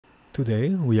Today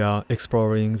we are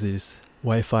exploring this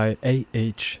Wi-Fi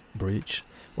AH bridge.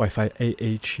 Wi-Fi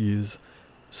AH uses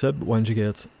sub 1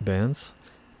 GHz bands.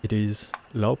 It is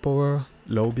low power,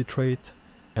 low bitrate,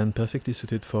 and perfectly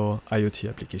suited for IoT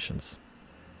applications.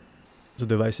 The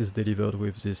device is delivered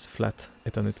with this flat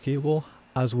Ethernet cable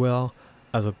as well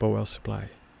as a power supply.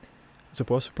 The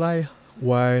power supply,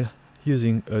 while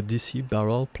using a DC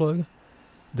barrel plug,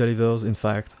 delivers in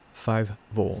fact 5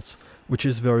 volts, which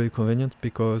is very convenient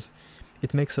because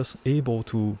it makes us able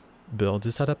to build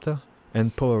this adapter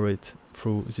and power it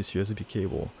through this USB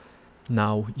cable.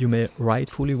 Now you may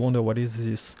rightfully wonder, what is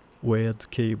this weird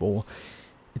cable?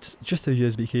 It's just a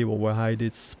USB cable where I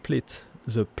did split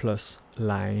the plus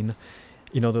line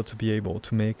in order to be able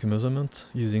to make a measurement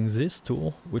using this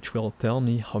tool, which will tell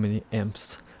me how many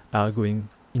amps are going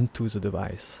into the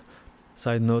device.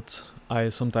 Side note, I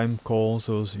sometimes call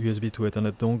those USB to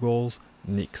Ethernet dongles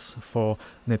NICs for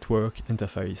network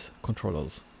interface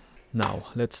controllers. Now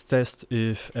let's test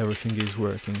if everything is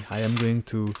working. I am going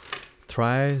to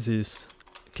try these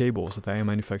cables that I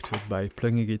manufactured by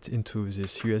plugging it into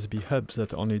this USB hubs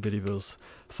that only delivers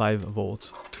 5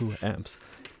 volts, 2 amps.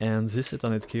 And this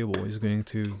Ethernet cable is going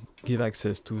to give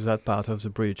access to that part of the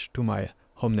bridge to my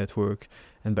home network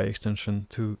and by extension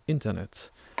to internet.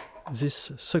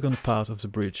 This second part of the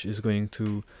bridge is going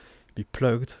to be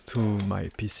plugged to my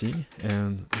PC,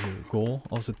 and the goal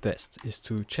of the test is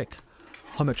to check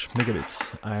how much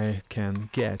megabits I can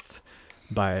get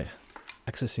by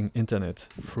accessing internet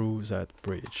through that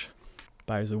bridge.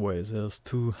 By the way, there's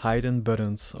 2 hidden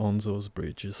buttons on those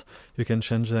bridges. You can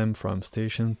change them from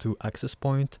station to access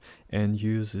point and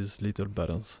use these little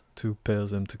buttons to pair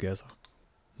them together.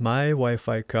 My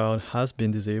Wi-Fi card has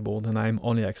been disabled and I'm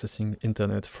only accessing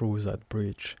internet through that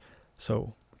bridge.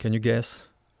 So, can you guess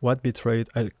what bitrate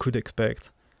I could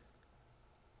expect?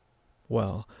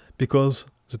 Well, because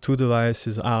the 2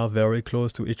 devices are very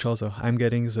close to each other, I'm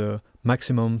getting the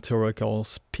maximum theoretical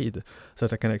speed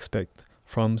that I can expect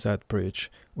from that bridge,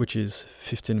 which is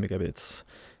 15 megabits,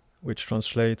 which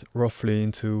translates roughly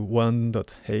into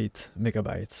 1.8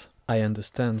 megabytes. I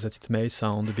understand that it may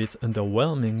sound a bit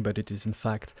underwhelming, but it is in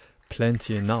fact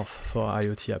plenty enough for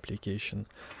IoT application.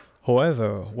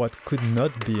 However, what could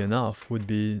not be enough would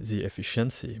be the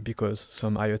efficiency, because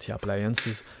some IoT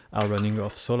appliances are running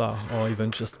off solar or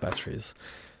even just batteries.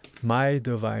 My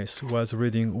device was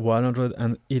reading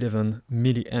 111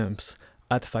 milliamps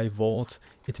at 5 volts.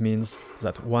 It means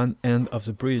that one end of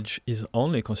the bridge is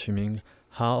only consuming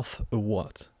half a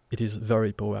watt. It is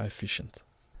very power efficient.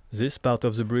 This part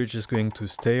of the bridge is going to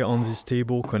stay on this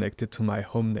table connected to my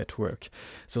home network.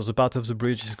 So the part of the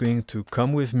bridge is going to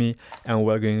come with me and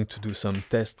we're going to do some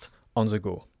tests on the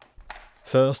go.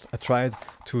 First, I tried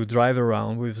to drive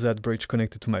around with that bridge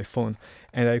connected to my phone,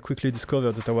 and I quickly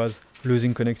discovered that I was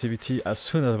losing connectivity as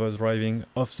soon as I was driving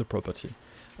off the property.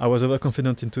 I was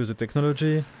overconfident into the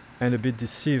technology and a bit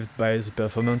deceived by the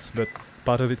performance, but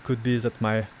part of it could be that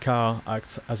my car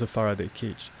acts as a Faraday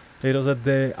cage. Later that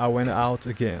day, I went out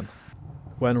again.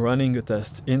 When running a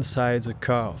test inside the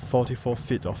car, 44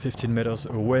 feet or 15 meters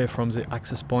away from the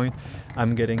access point,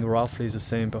 I'm getting roughly the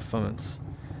same performance.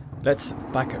 Let's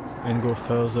back up and go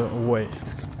further away.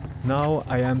 Now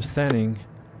I am standing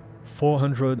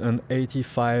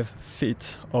 485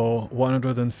 feet or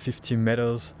 150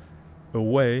 meters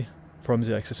away from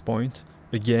the access point.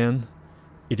 Again,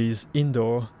 it is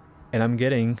indoor and I'm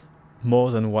getting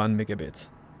more than 1 megabit.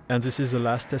 And this is the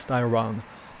last test I ran.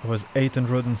 I was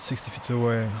 860 feet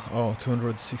away, or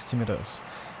 260 meters.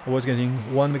 I was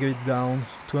getting 1 megabit down,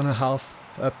 2.5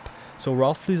 up, so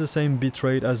roughly the same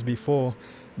bitrate as before,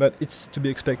 but it's to be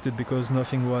expected because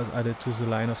nothing was added to the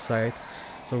line of sight.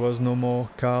 There was no more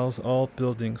cars or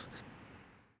buildings.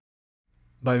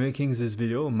 By making this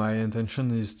video, my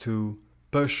intention is to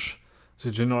push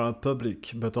the general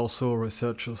public, but also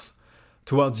researchers,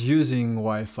 towards using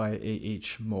Wi-Fi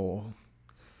AH more.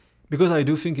 Because I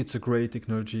do think it's a great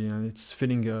technology and it's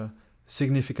filling a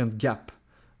significant gap,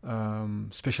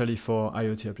 especially for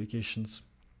IoT applications.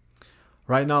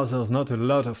 Right now there's not a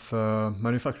lot of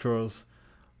manufacturers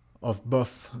of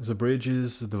both the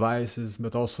bridges, the devices,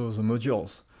 but also the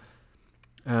modules.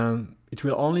 And it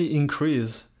will only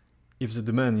increase if the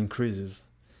demand increases.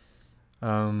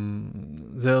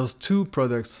 There's 2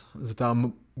 products that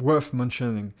are worth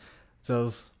mentioning.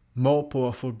 There's more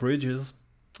powerful bridges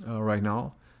right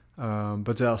now,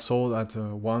 but they are sold at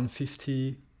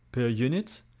 $150 per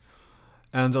unit.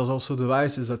 And there's also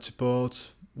devices that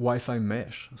support Wi-Fi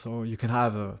mesh. So you can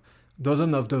have a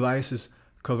dozen of devices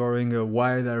covering a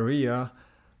wide area,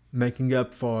 making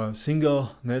up for a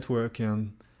single network,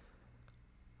 and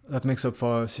that makes up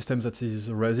for a system that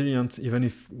is resilient even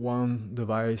if one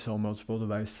device or multiple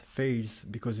devices fails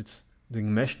because it's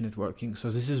doing mesh networking.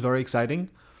 So this is very exciting.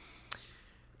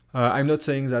 I'm not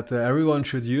saying that everyone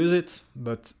should use it,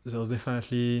 but there's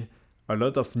definitely a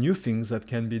lot of new things that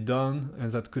can be done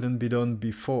and that couldn't be done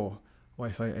before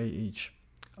Wi-Fi AH,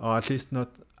 or at least not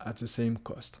at the same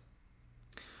cost.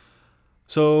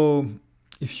 So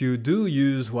if you do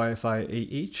use Wi-Fi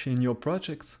AH in your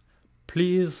projects,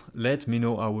 please let me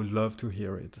know. I would love to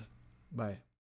hear it. Bye.